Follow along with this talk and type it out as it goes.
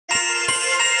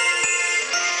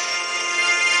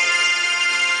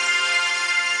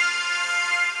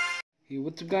Hey,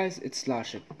 what's up guys, it's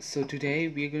Laashak. So today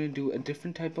we're gonna do a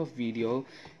different type of video,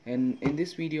 and in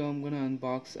this video I'm gonna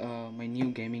unbox my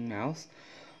new gaming mouse,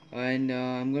 and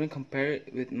I'm gonna compare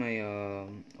it with my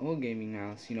old gaming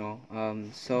mouse,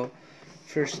 so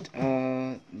first,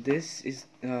 this is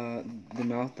the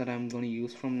mouse that I'm gonna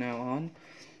use from now on.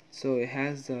 So it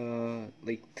has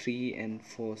like 3 and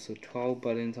 4, so 12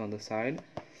 buttons on the side,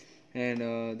 and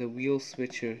the wheel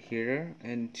switcher here,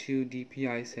 and 2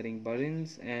 DPI setting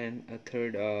buttons, and a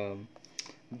third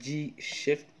G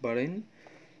shift button.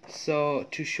 So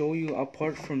to show you,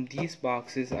 apart from these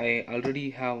boxes, I already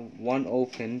have one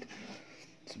opened,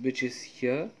 which is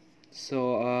here.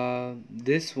 So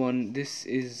this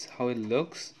is how it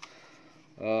looks.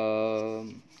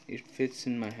 It fits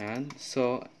in my hand.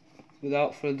 So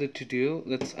without further ado,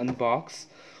 let's unbox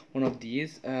one of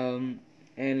these,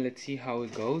 and let's see how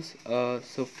it goes.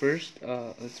 So first,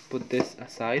 let's put this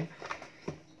aside,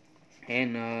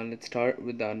 and let's start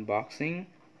with the unboxing.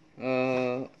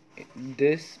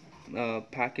 This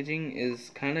packaging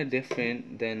is kind of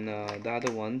different than the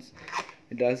other ones.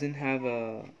 It doesn't have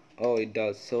a, oh, it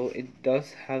does. So it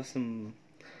does have some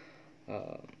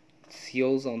uh,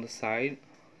 seals on the side,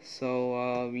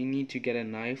 so we need to get a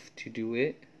knife to do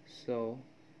it. So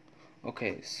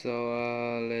okay,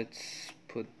 so let's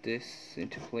put this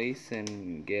into place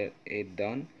and get it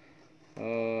done.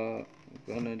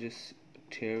 Gonna just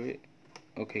tear it.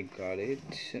 Okay, got it.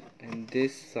 And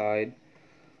this side,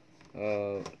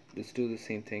 let's do the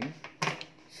same thing.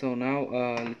 So now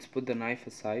let's put the knife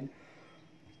aside.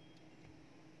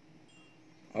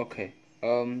 Okay,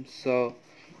 so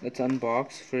let's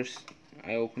unbox. First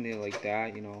I opened it like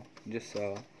that, just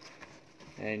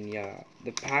and yeah,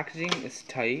 the packaging is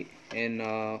tight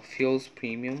and feels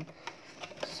premium.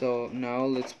 So now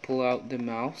let's pull out the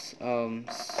mouse.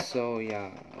 So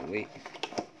yeah, wait,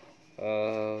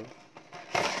 uh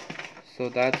so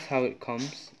that's how it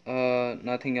comes.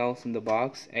 Nothing else in the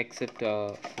box except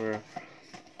for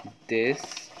this.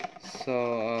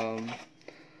 So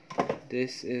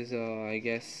this is I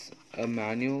guess a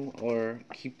manual, or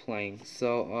keep playing.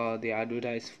 So they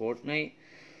advertise Fortnite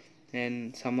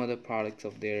and some other products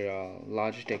of their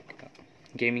Logitech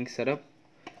gaming setup.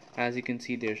 As you can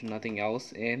see, there's nothing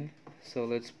else in, so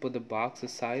let's put the box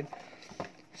aside.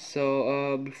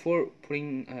 So before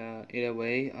putting it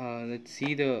away, let's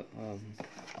see the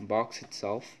box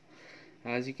itself.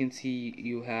 As you can see,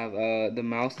 you have the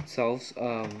mouse itself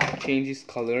changes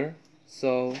color.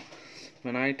 So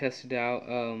when I tested out,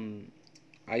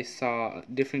 I saw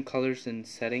different colors and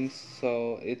settings,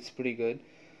 so it's pretty good.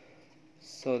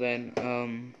 So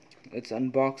then let's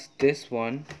unbox this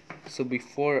one. So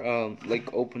before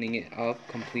like opening it up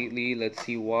completely, let's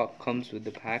see what comes with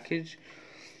the package.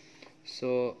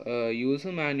 So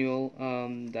user manual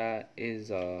that is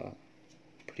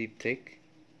pretty thick,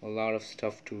 a lot of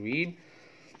stuff to read,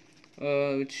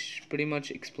 which pretty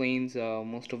much explains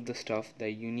most of the stuff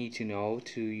that you need to know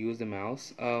to use the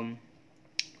mouse.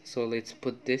 So let's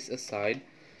put this aside,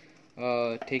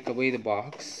 take away the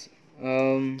box,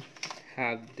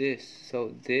 have this.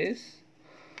 So this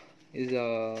is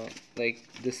like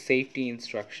the safety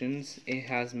instructions. It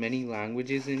has many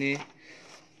languages in it.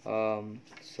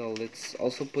 So let's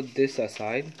also put this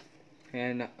aside,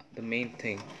 and the main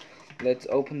thing, let's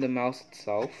open the mouse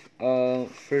itself.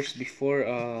 First, before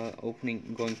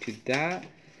going to that,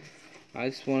 I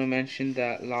just want to mention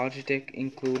that Logitech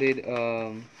included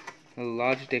a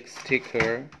Logitech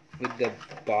sticker with the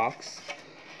box,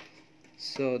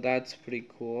 so that's pretty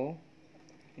cool.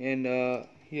 And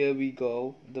here we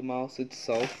go, the mouse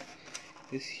itself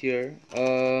is here.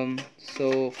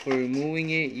 So for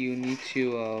removing it, you need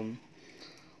to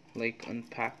like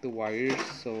unpack the wires.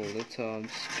 So let's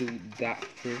just do that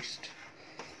first.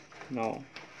 Now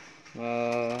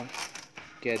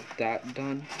get that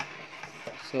done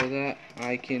so that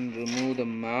I can remove the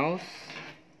mouse.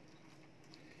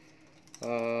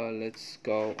 Let's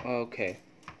go. Okay,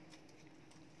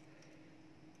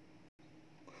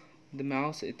 the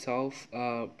mouse itself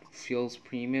feels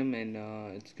premium, and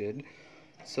it's good.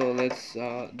 So let's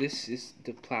this is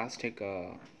the plastic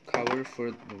cover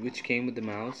for which came with the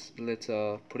mouse. Let's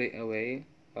put it away,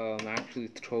 actually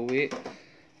throw it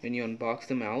when you unbox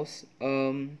the mouse.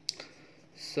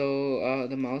 So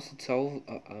the mouse itself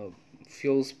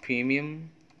feels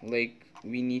premium. Like,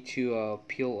 we need to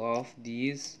peel off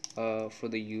these for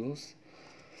the use.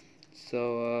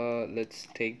 So let's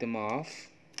take them off.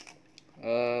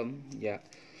 Yeah,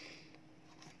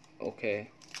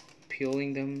 okay,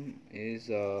 peeling them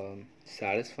is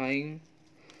satisfying.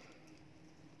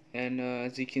 And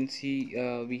as you can see,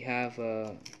 we have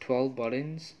 12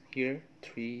 buttons here,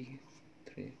 three,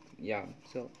 yeah.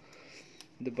 So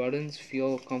the buttons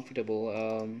feel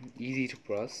comfortable, easy to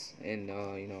press, and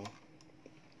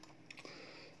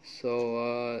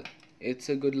so it's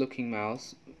a good looking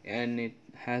mouse, and it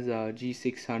has a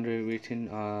G600 written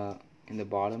in the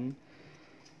bottom.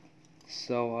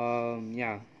 So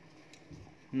yeah,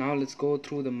 now let's go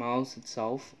through the mouse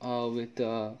itself with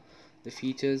the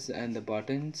features and the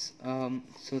buttons.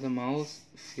 So the mouse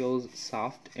feels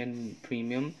soft and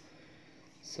premium,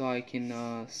 so I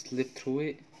can slip through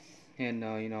it, and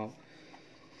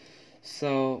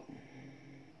so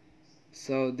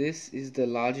this is the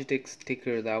Logitech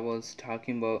sticker that I was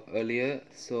talking about earlier.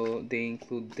 So they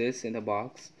include this in the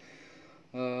box.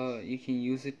 You can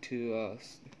use it to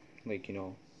like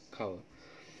cover.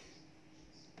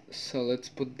 So let's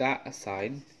put that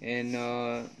aside, and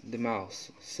the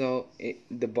mouse. So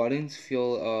the buttons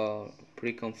feel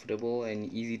pretty comfortable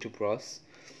and easy to press.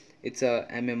 It's a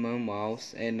MMO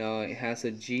mouse, and it has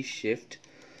a G shift,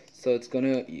 so it's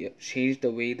gonna change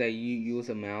the way that you use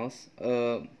a mouse.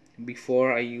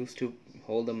 Before I used to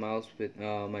hold the mouse with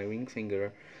my ring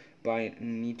finger, but I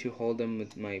need to hold them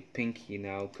with my pinky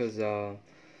now, because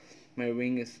my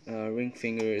ring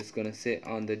finger is gonna sit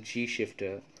on the G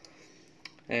shifter.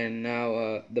 And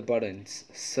now the buttons.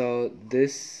 So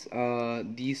these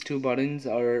two buttons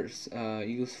are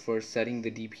used for setting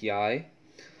the DPI.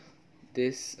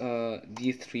 These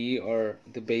three are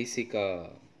the basic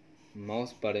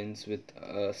mouse buttons with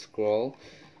a scroll,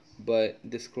 but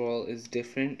the scroll is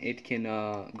different. It can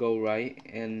go right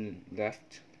and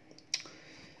left.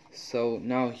 So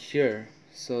now here,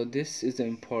 so this is the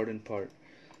important part.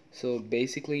 So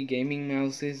basically gaming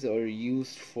mouses are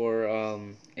used for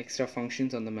extra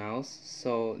functions on the mouse.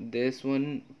 So this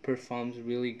one performs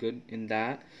really good in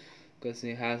that, because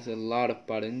it has a lot of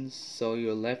buttons, so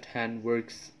your left hand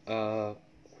works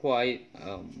quite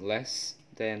less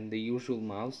than the usual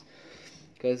mouse,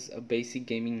 because a basic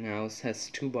gaming mouse has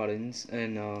two buttons.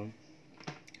 And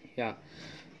yeah,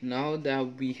 now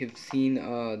that we have seen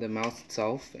the mouse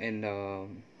itself and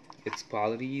its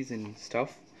qualities and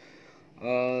stuff,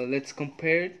 let's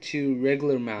compare it to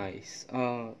regular mice.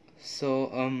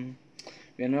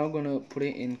 We're now gonna put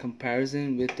it in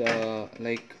comparison with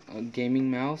like a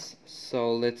gaming mouse.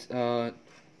 So let's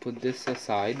put this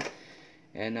aside,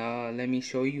 and let me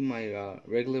show you my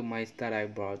regular mice that I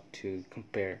brought to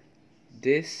compare.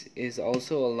 This is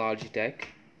also a Logitech,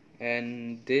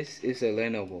 and this is a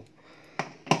Lenovo.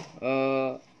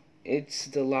 Uh, it's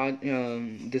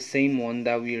the same one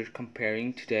that we are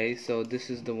comparing today. So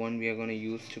this is the one we are gonna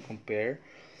use to compare.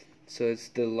 So it's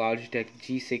the Logitech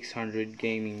G600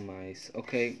 gaming mouse.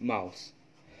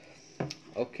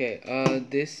 Okay,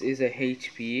 this is a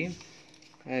HP,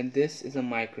 and this is a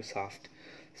Microsoft.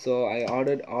 So I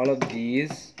ordered all of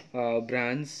these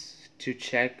brands to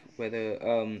check whether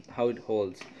how it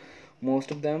holds. Most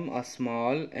of them are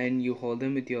small, and you hold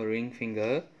them with your ring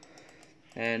finger,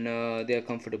 and they are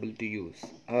comfortable to use.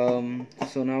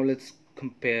 So now let's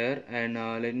compare, and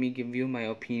let me give you my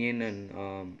opinion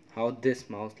on how this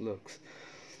mouse looks.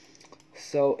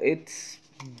 So it's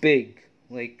big,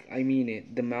 like I mean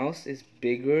it. The mouse is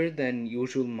bigger than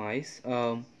usual mice.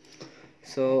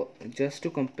 So just to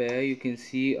compare, you can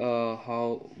see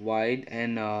how wide,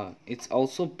 and it's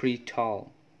also pretty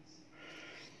tall.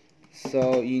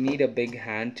 So you need a big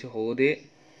hand to hold it.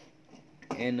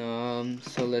 And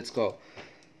so let's go.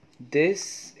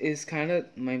 This is kind of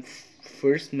my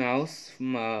first mouse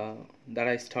from, that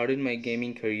I started my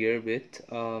gaming career with.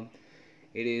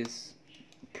 It is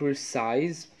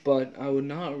precise, but I would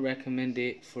not recommend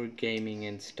it for gaming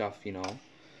and stuff.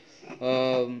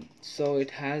 So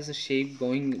it has a shape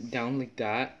going down like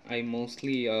that. I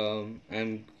mostly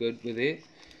am good with it.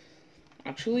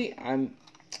 Actually,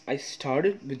 I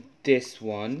started with this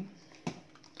one,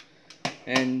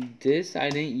 and this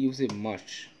I didn't use it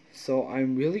much. So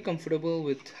I'm really comfortable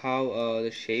with how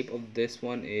the shape of this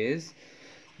one is.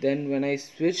 Then when I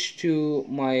switched to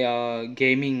my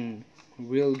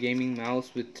real gaming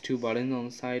mouse with two buttons on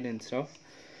the side and stuff,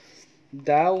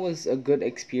 that was a good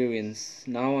experience.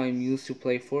 Now I'm used to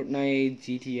play Fortnite,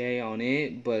 GTA on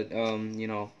it, but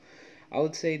I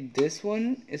would say this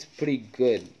one is pretty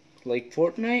good. Like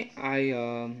Fortnite,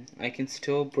 I can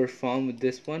still perform with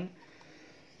this one.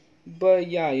 But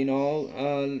yeah,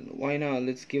 why not?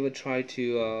 Let's give a try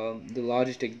to the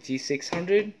Logitech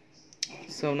G600.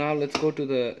 So now let's go to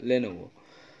the Lenovo.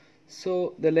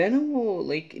 So the Lenovo,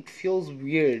 like, it feels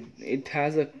weird. It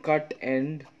has a cut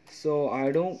end, so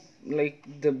I don't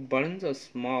like, the buttons are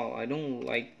small. I don't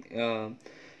like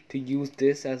to use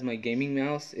this as my gaming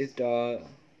mouse. It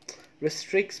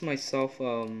restricts myself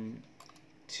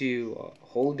to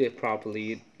hold it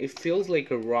properly. It feels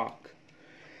like a rock.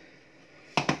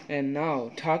 And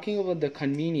now talking about the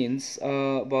convenience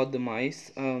about the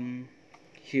mice,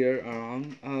 here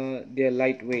around, they're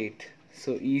lightweight,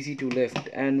 so easy to lift,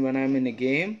 and when I'm in a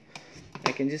game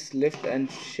I can just lift and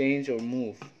change or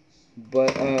move.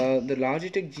 But the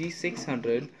Logitech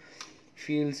G600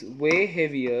 feels way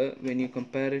heavier when you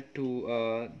compare it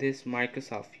to this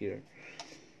Microsoft here.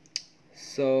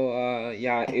 So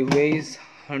yeah, it weighs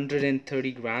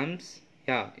 130 grams.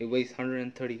 Yeah, it weighs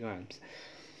 130 grams.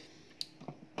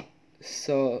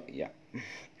 So yeah,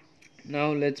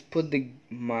 now let's put the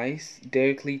mice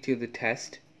directly to the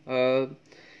test.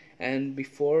 And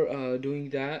before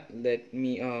doing that, let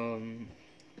me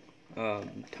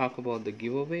talk about the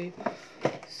giveaway.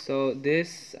 So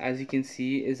this, as you can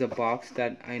see, is a box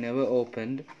that I never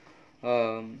opened,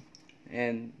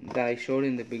 and that I showed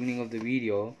in the beginning of the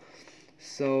video.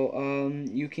 So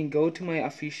you can go to my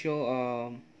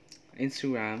official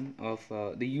Instagram of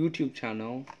the YouTube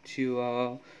channel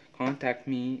to contact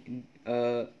me.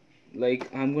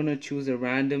 Like, I'm gonna choose a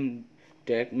random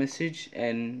direct message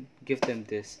and give them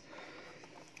this.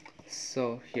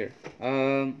 So here,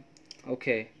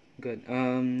 okay, good.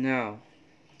 Now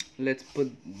let's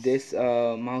put this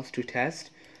mouse to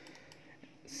test.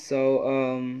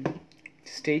 So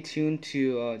stay tuned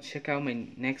to check out my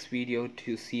next video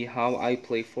to see how I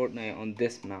play Fortnite on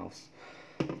this mouse.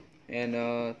 And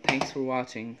thanks for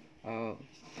watching.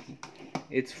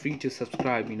 It's free to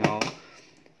subscribe, you know.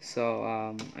 So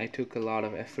I took a lot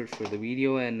of effort for the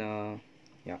video, and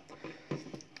yeah.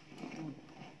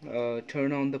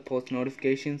 Turn on the post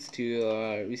notifications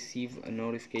to receive a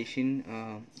notification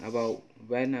about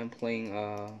when I'm playing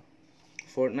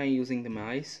Fortnite using the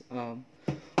mice.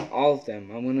 All of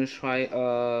them. I'm gonna try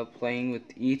playing with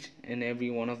each and every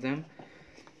one of them,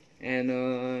 and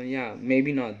yeah,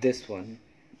 maybe not this one.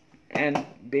 And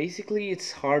basically,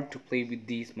 it's hard to play with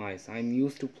these mice. I'm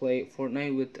used to play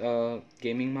Fortnite with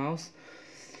gaming mouse.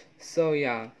 So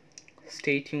yeah,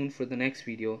 stay tuned for the next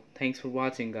video. Thanks for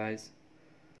watching, guys.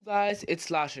 Guys, it's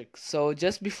Laashak. So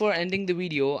just before ending the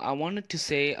video, I wanted to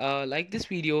say like this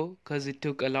video because it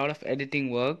took a lot of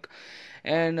editing work,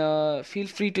 and feel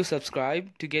free to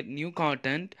subscribe to get new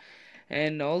content,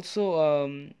 and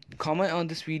also comment on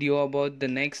this video about the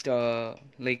next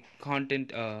like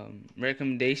content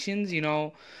recommendations. You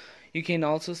know, you can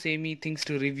also say me things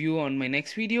to review on my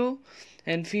next video,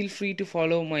 and feel free to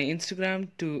follow my Instagram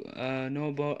to know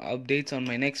about updates on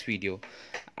my next video.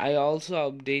 I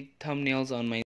also update thumbnails on my